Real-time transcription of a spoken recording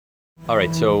All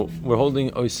right, so we're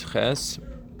holding Ois Ches,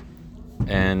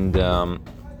 and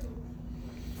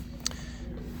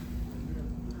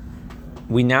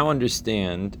we now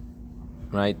understand,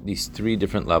 right, these three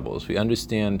different levels. We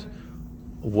understand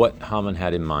what Haman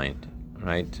had in mind,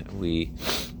 right? We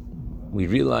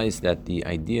realize that the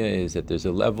idea is that there's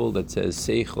a level that says,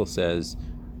 Seichel says,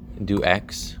 do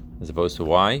X as opposed to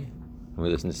Y, and we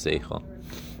listen to Seichel.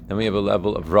 Then we have a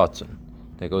level of Ratzon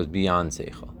that goes beyond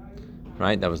Seichel.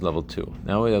 Right, that was level 2.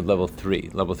 Now we have level 3.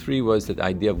 Level 3 was that the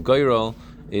idea of Goyrel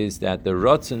is that the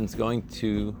Ratzon is going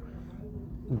to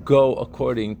go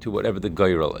according to whatever the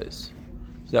Goyrel is.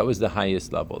 So that was the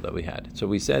highest level that we had. So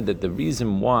we said that the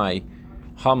reason why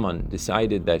Haman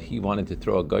decided that he wanted to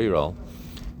throw a Goyrel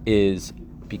is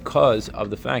because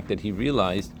of the fact that he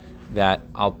realized that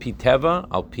Al Pi Teva,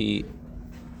 Al Pi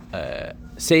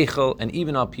Seichel, and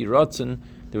even Al Pi Ratzon,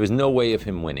 there was no way of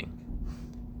him winning.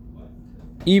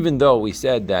 Even though we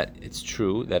said that it's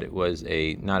true that it was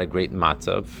not a great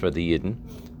matzav for the Yidden,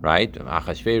 right?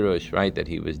 Achashverosh, right? That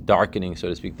he was darkening, so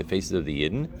to speak, the faces of the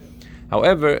Yidden.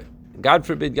 However, God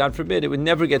forbid, it would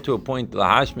never get to a point,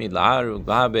 lahashmid, laharu,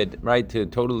 lahabed, right, to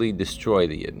totally destroy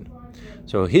the Yidden.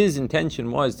 So his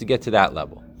intention was to get to that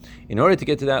level. In order to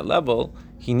get to that level,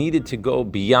 he needed to go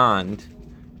beyond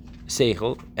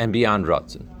Seichel and beyond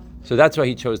Ratzon. So that's why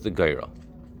he chose the Geirel.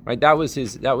 Right, that was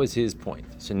his point.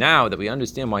 So now that we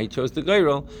understand why he chose the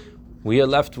Geirel, we are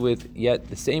left with yet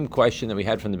the same question that we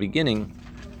had from the beginning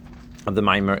of the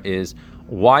Maimer is,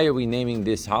 why are we naming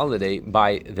this holiday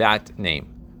by that name?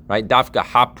 Right, Dafka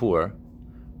Hapur,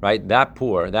 right, that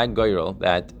Geirel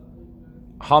that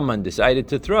Haman decided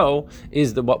to throw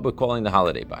is what we're calling the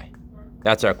holiday by.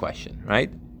 That's our question,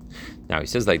 right? Now he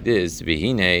says like this,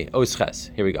 Vihine Osches.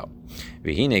 Here we go.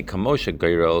 Vihine Kamosha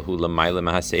Geirel hu Lamaila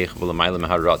Mahaseich Lamaila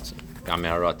Maharatzon.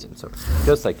 Gameharatzon. So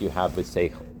just like you have with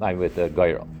Seichel, like with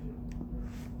Geirel,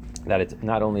 that it's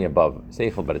not only above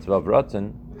Seichel, but it's above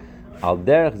Ratzon. Al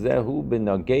derech zehu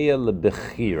b'nogeya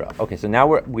lebechira. Okay, so now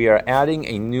we are adding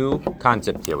a new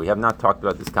concept here. We have not talked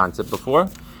about this concept before,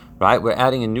 right? We're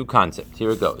adding a new concept.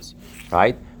 Here it goes,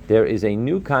 right? There is a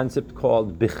new concept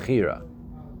called bechira.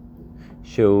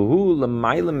 Shehu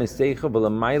l'mayla meseicha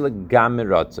v'l'mayla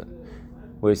gameratzon.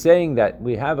 We're saying that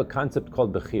we have a concept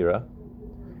called bechira,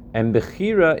 and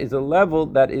bechira is a level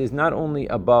that is not only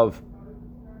above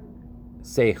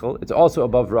seichel, it's also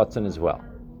above ratzon as well.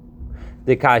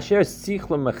 The kasher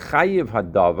sichla mechayiv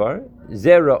hadavar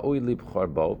zera oili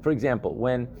b'chorbo. For example,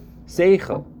 when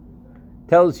seichel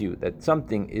tells you that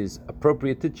something is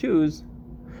appropriate to choose,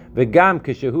 v'gam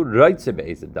kashehu roitze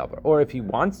be'ez hadavar, or if he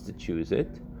wants to choose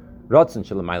it, he needs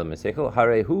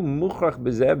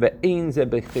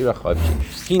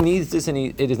this, and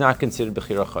it is not considered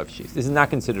bechira chavshis. This is not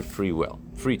considered free will,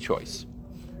 free choice.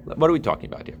 What are we talking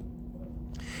about here?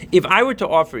 If I were to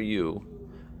offer you,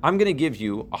 I'm going to give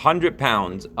you 100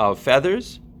 pounds of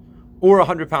feathers or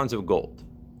 100 pounds of gold,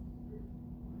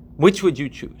 which would you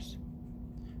choose?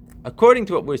 According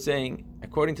to what we're saying,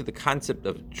 according to the concept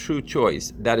of true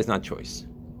choice, that is not choice.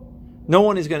 No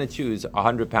one is going to choose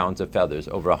 100 pounds of feathers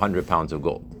over 100 pounds of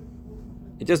gold.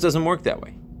 It just doesn't work that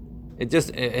way.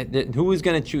 Who is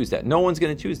going to choose that? No one's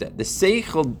going to choose that. The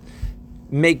Seichel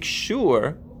makes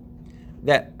sure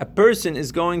that a person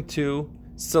is going to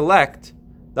select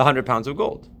the 100 pounds of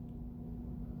gold.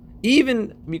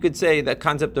 Even, you could say, that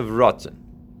concept of Ratzon.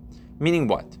 Meaning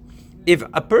what? If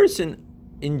a person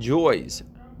enjoys,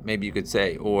 maybe you could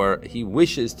say, or he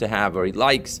wishes to have, or he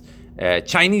likes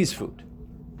Chinese food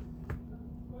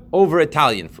over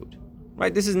Italian food,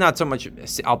 right? This is not so much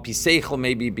al pi seichel,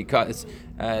 maybe because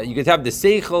you could have the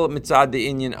seichel mitzad the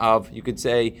inyan of, you could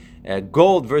say,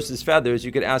 gold versus feathers.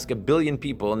 You could ask 1 billion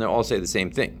people and they'll all say the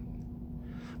same thing.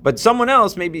 But someone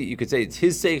else, maybe you could say it's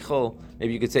his seichel,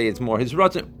 maybe you could say it's more his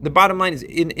ratzon. The bottom line is,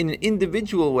 in an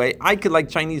individual way, I could like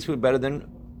Chinese food better than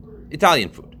Italian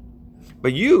food.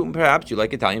 But perhaps you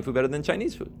like Italian food better than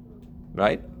Chinese food,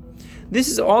 right? This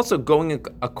is also going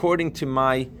according to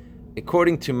my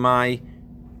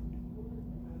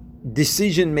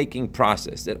decision-making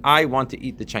process, that I want to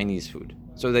eat the Chinese food.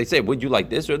 So they say, would you like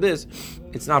this or this?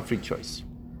 It's not free choice.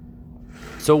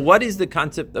 So what is the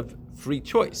concept of free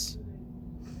choice?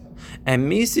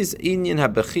 And misis inyan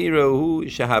habechira hu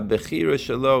shahabechira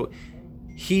shalo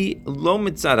hi lo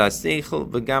mitzad haseichel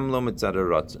v'gam lo mitzad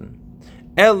haratzon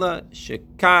ela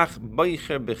shekach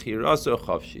beicher bechiraso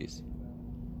chavshis.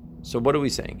 So what are we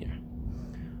saying here?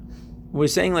 We're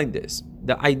saying like this.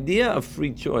 The idea of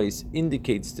free choice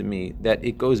indicates to me that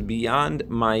it goes beyond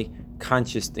my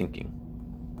conscious thinking,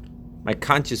 my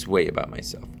conscious way about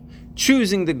myself.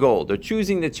 Choosing the gold, or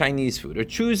choosing the Chinese food, or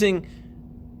choosing,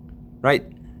 right?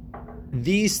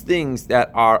 these things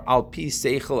that are al pi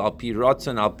seichel, al pi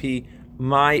ratzon, al pi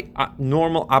my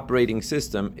normal operating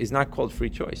system is not called free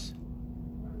choice.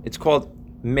 It's called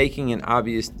making an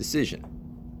obvious decision.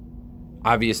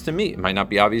 Obvious to me. It might not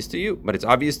be obvious to you, but it's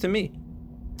obvious to me.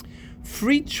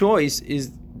 Free choice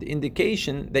is the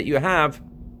indication that you have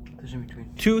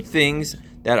two things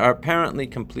that are apparently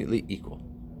completely equal.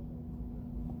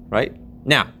 Right?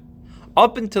 Now,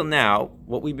 up until now,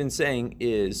 what we've been saying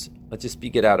is, let's just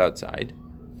speak it out outside.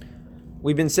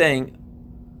 We've been saying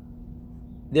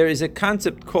there is a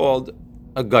concept called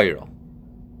a gairel.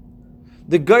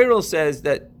 The gairel says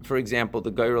that, for example,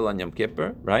 the gairel on Yom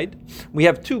Kippur, right? We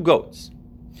have two goats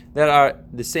that are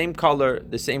the same color,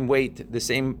 the same weight, the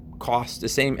same cost, the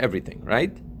same everything,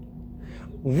 right?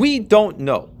 We don't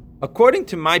know. According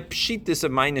to my pshitis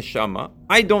of my neshama,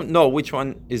 I don't know which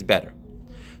one is better.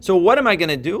 So what am I going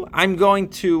to do? I'm going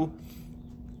to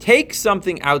take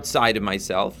something outside of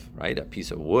myself, right? A piece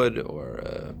of wood or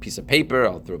a piece of paper.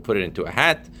 I'll put it into a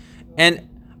hat, and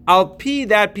I'll pee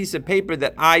that piece of paper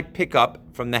that I pick up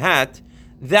from the hat.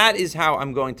 That is how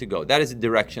I'm going to go. That is the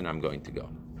direction I'm going to go.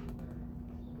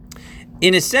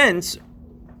 In a sense,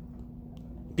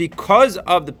 because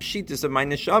of the pshitis of my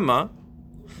neshama,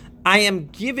 I am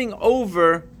giving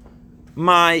over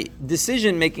my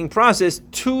decision-making process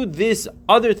to this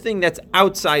other thing that's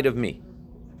outside of me.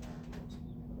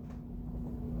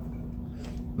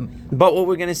 But what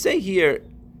we're going to say here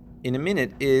in a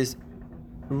minute is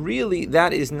really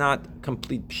that is not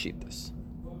complete pshitas.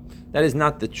 That is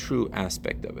not the true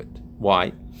aspect of it.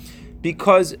 Why?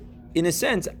 Because in a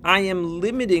sense, I am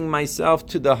limiting myself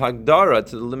to the hagdara,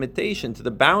 to the limitation, to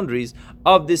the boundaries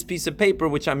of this piece of paper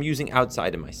which I'm using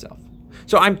outside of myself.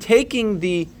 So I'm taking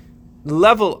the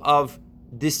level of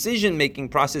decision-making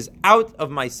process out of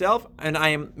myself, and I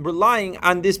am relying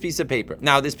on this piece of paper.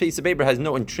 Now, this piece of paper has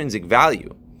no intrinsic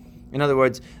value. In other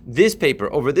words, this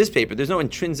paper over this paper, there's no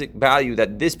intrinsic value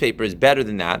that this paper is better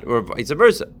than that, or vice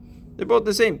versa. They're both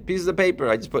the same pieces of paper.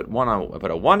 I just put one on, I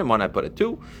put a 1, and one I put a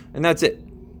 2, and that's it.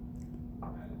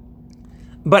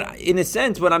 But in a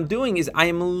sense, what I'm doing is I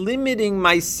am limiting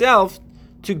myself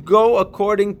to go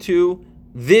according to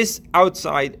this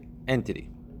outside entity.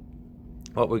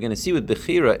 What we're going to see with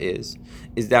Bechira is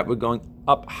that we're going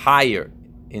up higher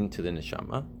into the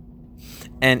neshama.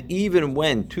 And even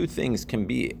when two things can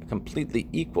be completely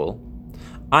equal,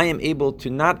 I am able to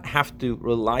not have to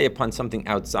rely upon something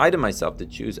outside of myself to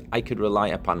choose. I could rely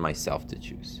upon myself to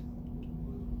choose.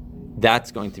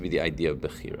 That's going to be the idea of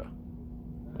Bechira.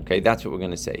 Okay, that's what we're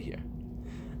going to say here.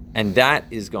 And that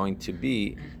is going to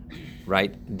be,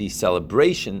 right, the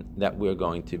celebration that we're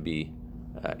going to be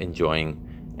enjoying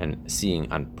and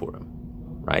seeing on Purim,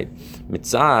 right?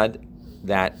 Mitzad,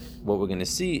 that what we're going to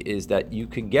see is that you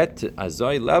could get to a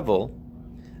Zoy level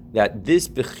that this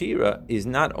Bechira is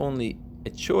not only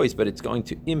a choice, but it's going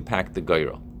to impact the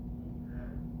Gairel.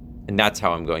 And that's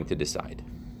how I'm going to decide.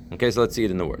 Okay, so let's see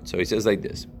it in the word. So he says like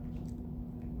this.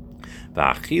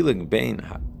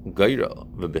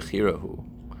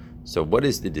 So what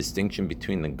is the distinction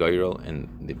between the Gairel and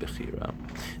the Bechira?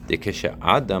 The Kesha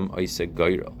Adam oise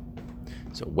Gairel.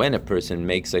 So when a person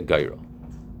makes a Gairel,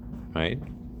 right?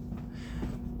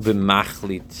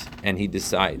 V'machlit, and he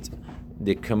decides,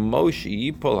 the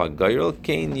Kamoshi Yipol HaGairel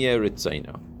Kein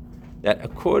Yeritzaino, that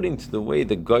according to the way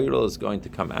the Gairel is going to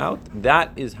come out,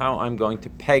 that is how I'm going to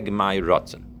peg my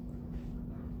Ratzon.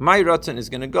 My Ratzon is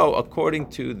going to go according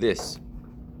to this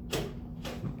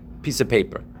piece of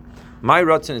paper. My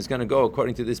Ratzon is going to go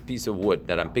according to this piece of wood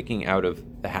that I'm picking out of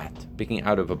the hat, picking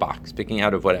out of a box, picking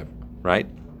out of whatever, right?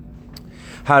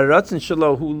 Haratzon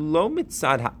shelo hu lo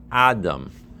mitzad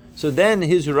ha'adam. So then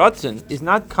his ratzon is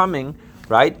not coming,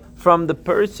 right, from the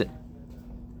person.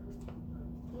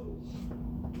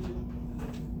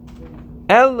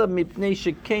 Ela mipnei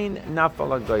shekein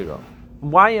nafal ha'gairo.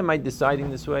 Why am I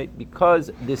deciding this way? Because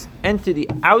this entity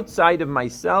outside of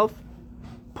myself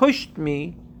pushed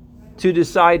me to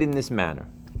decide in this manner.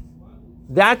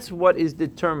 That's what is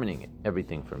determining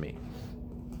everything for me.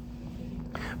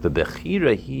 The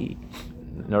bechira he.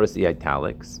 Notice the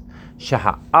italics.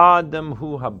 Shaha'adam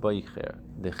hu habaycher.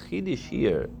 The chiddush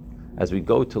here, as we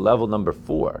go to level number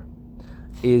 4,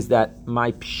 is that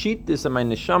my pshitis and my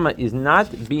neshama is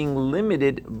not being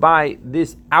limited by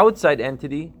this outside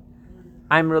entity.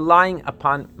 I'm relying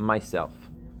upon myself.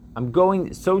 I'm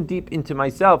going so deep into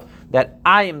myself that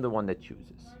I am the one that chooses.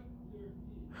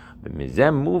 In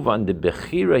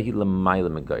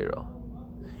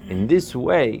this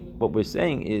way, what we're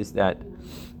saying is that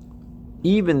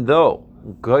even though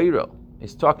Gairo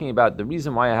is talking about the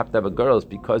reason why I have to have a girl is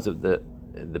because of the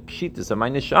pshitas of my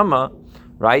neshama,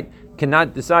 right,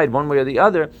 cannot decide one way or the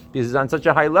other because it's on such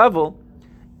a high level.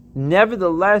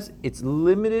 Nevertheless, it's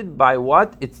limited by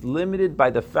what? It's limited by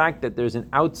the fact that there's an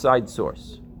outside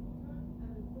source.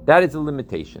 That is a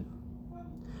limitation.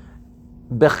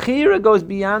 Bechira goes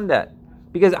beyond that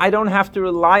because I don't have to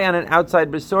rely on an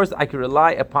outside resource. I can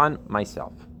rely upon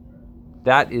myself.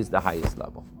 That is the highest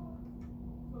level.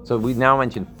 So we now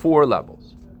mentioned 4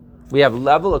 levels. We have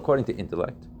level according to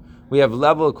intellect. We have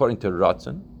level according to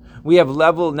Ratzon. We have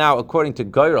level now according to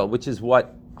Goyrel, which is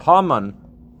what Haman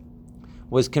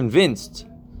was convinced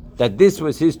that this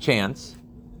was his chance,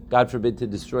 God forbid, to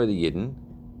destroy the Yidden.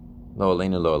 Lo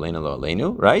aleinu, lo aleinu, lo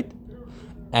aleinu, right?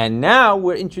 And now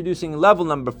we're introducing level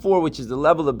number 4, which is the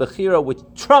level of Bechira, which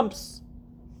trumps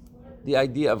the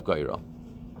idea of Goyrel.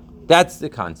 That's the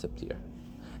concept here.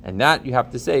 And that, you have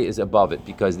to say, is above it,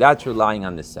 because that's relying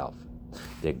on the self.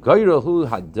 The Goyrel hu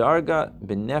hadarga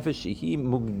b'nefesh shehi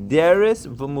mugderes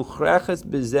v'muchreches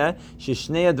b'zeh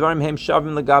sheshnei advarim hem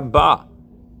shavim legabah.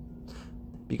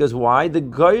 Because why? The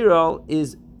Goyrel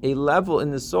is a level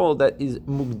in the soul that is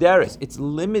mugderes. It's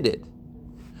limited.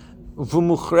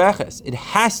 V'muchreches. It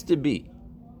has to be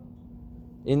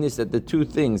in this that the two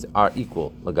things are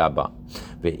equal. Lagaba.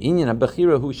 Ve'inyan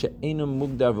ha'bechira hu she'enu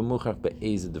mugdar v'muchrech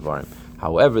be'ez dvarim.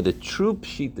 However, the true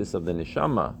pshitis of the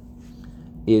neshama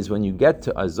is when you get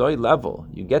to a zoy level,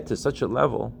 you get to such a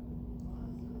level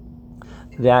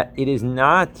that it is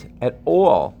not at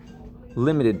all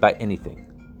limited by anything.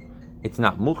 It's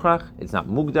not mukhrach, it's not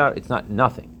mugdar, it's not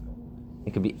nothing.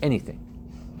 It can be anything.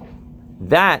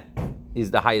 That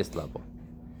is the highest level.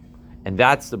 And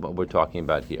that's what we're talking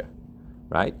about here.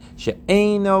 Right?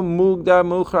 She'eino mugdar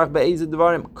mukhrach be'ez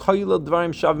dvarim koilo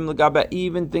dvarim shavim legaba,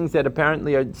 even things that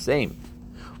apparently are the same.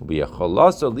 That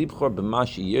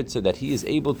he is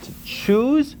able to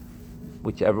choose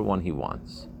whichever one he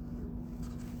wants.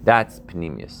 That's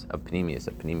Panemius,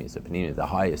 the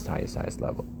highest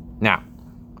level. Now,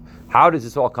 how does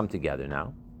this all come together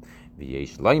now? We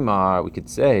could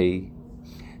say,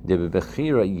 you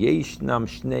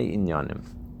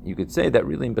could say that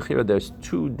really in Bechira there's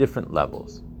 2 different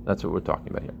levels. That's what we're talking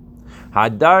about here.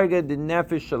 Hadarga de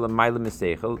nefesh shalamayla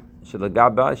misechel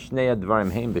shalagaba shnei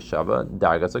advarim heim b'shava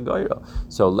dargas agoyra.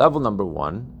 So level number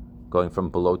 1, going from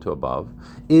below to above,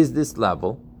 is this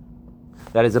level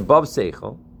that is above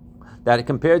seichel, that it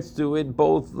compares to it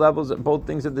both levels, both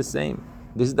things are the same.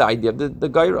 This is the idea of the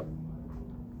goyra.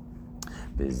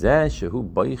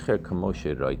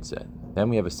 Then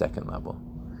we have a second level.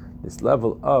 This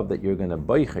level of that you're going to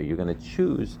boicher, you're going to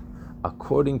choose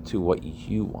according to what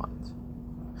you want.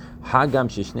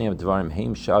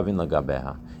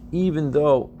 Even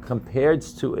though compared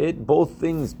to it, both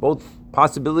things, both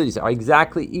possibilities are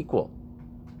exactly equal.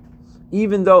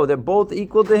 Even though they're both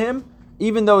equal to him,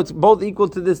 even though it's both equal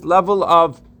to this level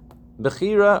of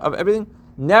bechira, of everything,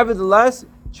 nevertheless,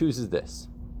 chooses this.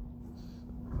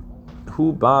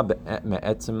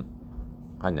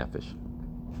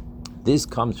 This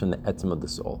comes from the etzem of the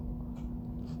soul.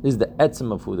 This is the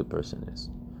etzem of who the person is.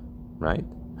 Right?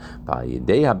 And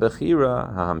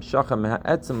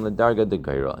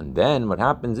then what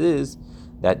happens is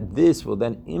that this will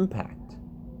then impact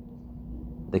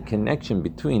the connection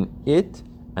between it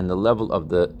and the level of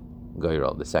the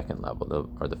goyrel, the second level,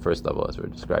 or the first level as we're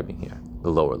describing here, the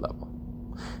lower level.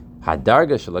 That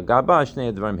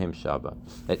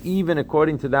even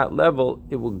according to that level,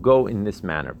 it will go in this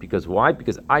manner. Because why?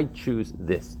 Because I choose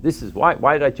this. This is why.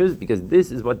 Why did I choose it? Because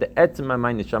this is what the etzem of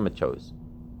my neshama chose.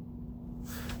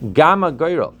 Gama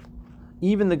goyrel,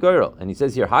 even the goyrel, and he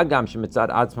says here, Hagam shemitzad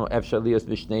atzmo efshalios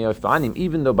v'shnei ofanim.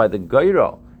 Even though by the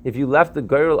goyrel, if you left the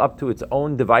goyrel up to its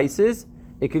own devices,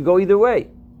 it could go either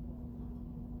way.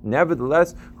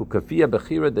 Nevertheless, hu kafia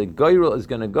bechira, the goyrel is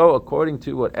going to go according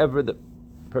to whatever the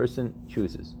person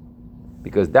chooses,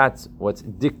 because that's what's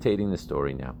dictating the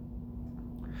story now.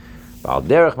 Like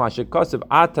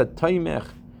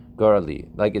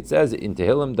it says in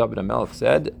Tehillim, David HaMelech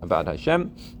said about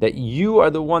Hashem, that you are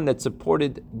the one that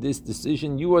supported this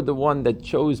decision, you are the one that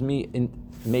chose me and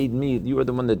made me, you are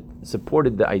the one that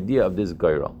supported the idea of this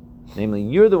goyrel. Namely,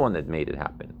 you're the one that made it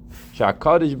happen. That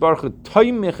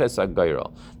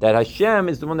Hashem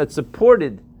is the one that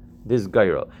supported this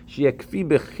goyrel.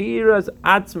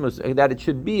 That it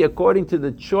should be according to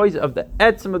the choice of the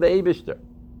etzem of the Eibishter.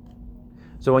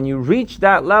 So when you reach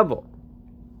that level,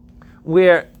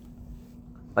 where,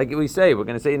 like we say, we're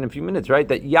going to say in a few minutes, right,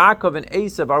 that Yaakov and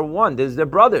Esav are one, they're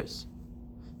brothers.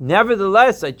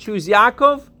 Nevertheless, I choose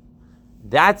Yaakov.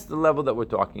 That's the level that we're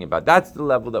talking about. That's the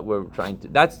level that we're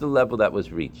that's the level that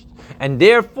was reached. And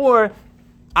therefore,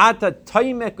 Ata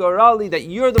Taimek Gorali, that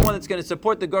you're the one that's going to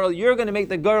support the girl, you're going to make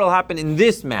the girl happen in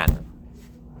this manner.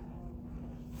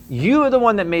 You are the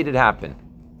one that made it happen.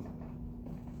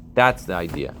 That's the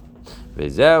idea.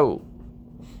 V'zeu,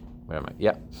 where am I?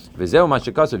 Yeah. V'zeu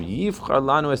mashakasav yivchar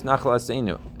lanu es nachal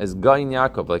aseinu as Kein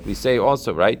Yaakov, like we say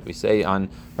also, right? We say on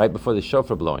right before the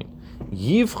shofar blowing,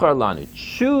 yivchar lanu,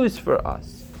 choose for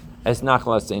us es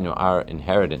nachal aseinu, our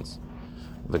inheritance.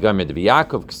 V'gamer de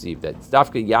Yaakov ksiv, that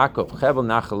Stavka Yaakov chevel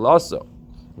nachaloso.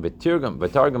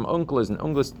 V'targum Unclus, and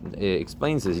Unclus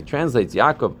explains this. He translates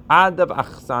Yaakov adav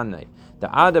achsanei, the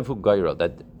adav hu goyrel,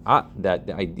 that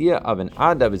the idea of an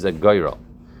adav is a goyrel,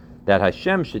 that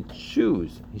Hashem should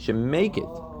choose, He should make it,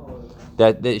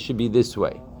 that it should be this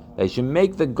way. That He should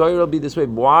make the goyrel be this way.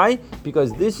 Why?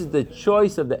 Because this is the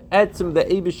choice of the etzem, the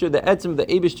Eibishter. The etzem, the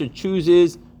Eibishter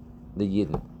chooses the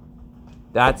Yidden.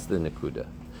 That's the Nekuda.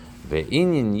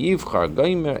 Ve'inyin yivchar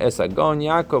goymer es agon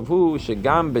Yaakov hu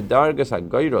shegam bedargas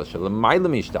hagoyrel shalamayla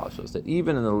mishtalshos, that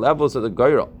even in the levels of the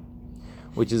goyrel,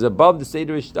 which is above the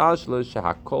seder ishtalshlos,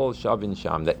 shehakol shavin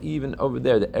sham, that even over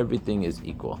there, that everything is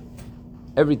equal.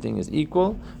 Everything is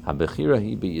equal. Habechira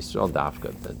hi b'Yisrael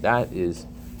dafka. That is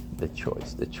the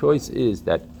choice. The choice is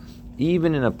that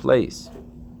even in a place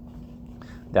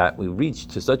that we reach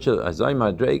to such a azay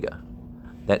madrega,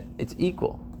 that it's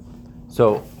equal.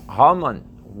 So Haman,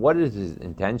 what is his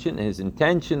intention? His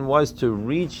intention was to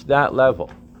reach that level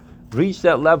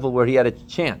where he had a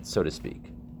chance, so to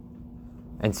speak.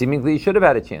 And seemingly he should have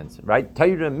had a chance, right?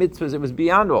 Torah mitzvahs, it was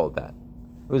beyond all of that.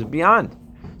 It was beyond.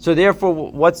 So therefore,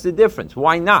 what's the difference?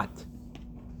 Why not?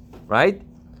 Right?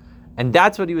 And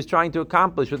that's what he was trying to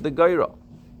accomplish with the Goyrel.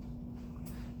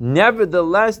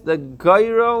 Nevertheless, the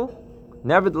Goyrel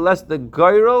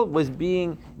was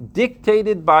being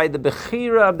dictated by the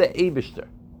Bechira of the Eibishter.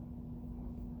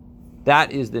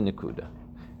 That is the Nekuda.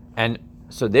 And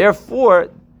so therefore,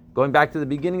 going back to the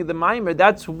beginning of the Maimer,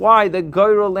 that's why the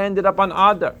Goyrel landed up on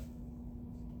Adar.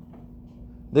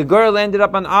 The girl ended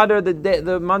up on Adar,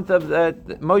 the month of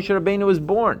Moshe Rabbeinu was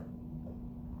born,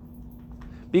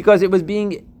 because it was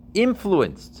being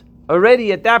influenced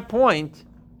already at that point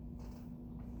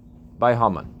by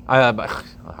Haman, by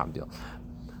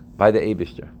the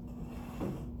Eibishter.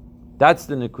 That's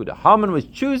the Nekuda. Haman was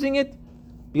choosing it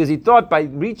because he thought by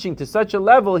reaching to such a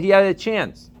level he had a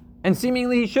chance, and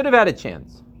seemingly he should have had a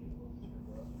chance.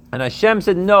 And Hashem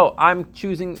said, "No, I'm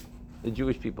choosing the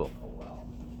Jewish people."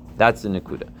 That's the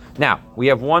Nekuda. Now, we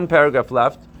have one paragraph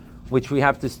left, which we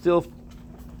have to still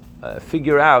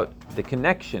figure out the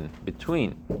connection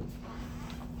between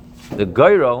the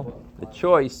Goyrel, the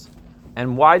choice,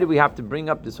 and why do we have to bring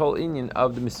up this whole inyan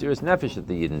of the Mesiras Nefesh that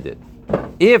the Yidden did.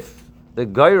 If the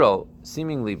Goyrel,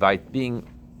 seemingly by being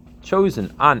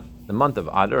chosen on the month of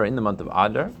Adar, or in the month of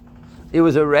Adar, it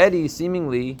was already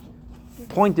seemingly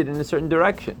pointed in a certain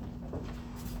direction.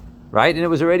 Right? And it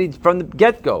was already, from the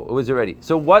get-go, it was already.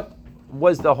 So what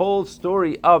was the whole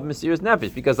story of Mesiras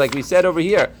Nefesh? Because like we said over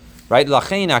here, right?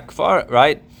 Lachein akfar,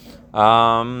 right?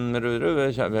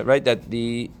 Right, that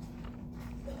the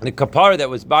kapara that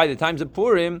was by the times of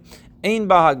Purim, ein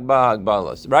bahag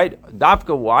balos, right?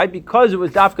 Dafka, why? Because it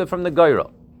was dafka from the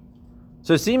Goyrel.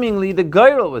 So seemingly the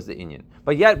Goyrel was the inyan.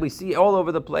 But yet we see all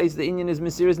over the place the inyan is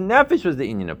Mesiras Nefesh was the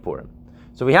inyan of Purim.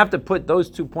 So we have to put those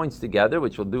 2 points together,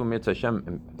 which we'll do Mitzvah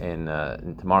Hashem in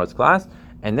tomorrow's class,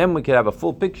 and then we could have a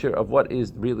full picture of what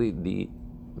is really the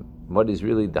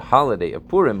holiday of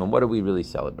Purim and what are we really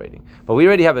celebrating. But we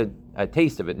already have a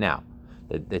taste of it now.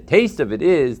 The taste of it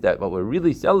is that what we're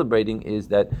really celebrating is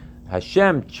that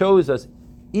Hashem chose us,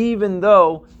 even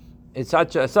though it's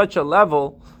such a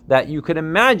level that you could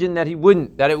imagine that He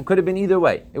wouldn't, that it could have been either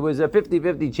way. It was a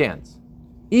 50-50 chance.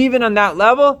 Even on that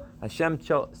level, Hashem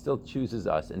still chooses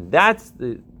us. And that's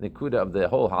the Nekuda of the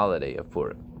whole holiday of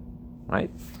Purim.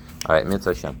 Right? All right,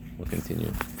 Mitzvah Hashem. We'll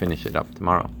continue, finish it up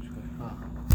tomorrow.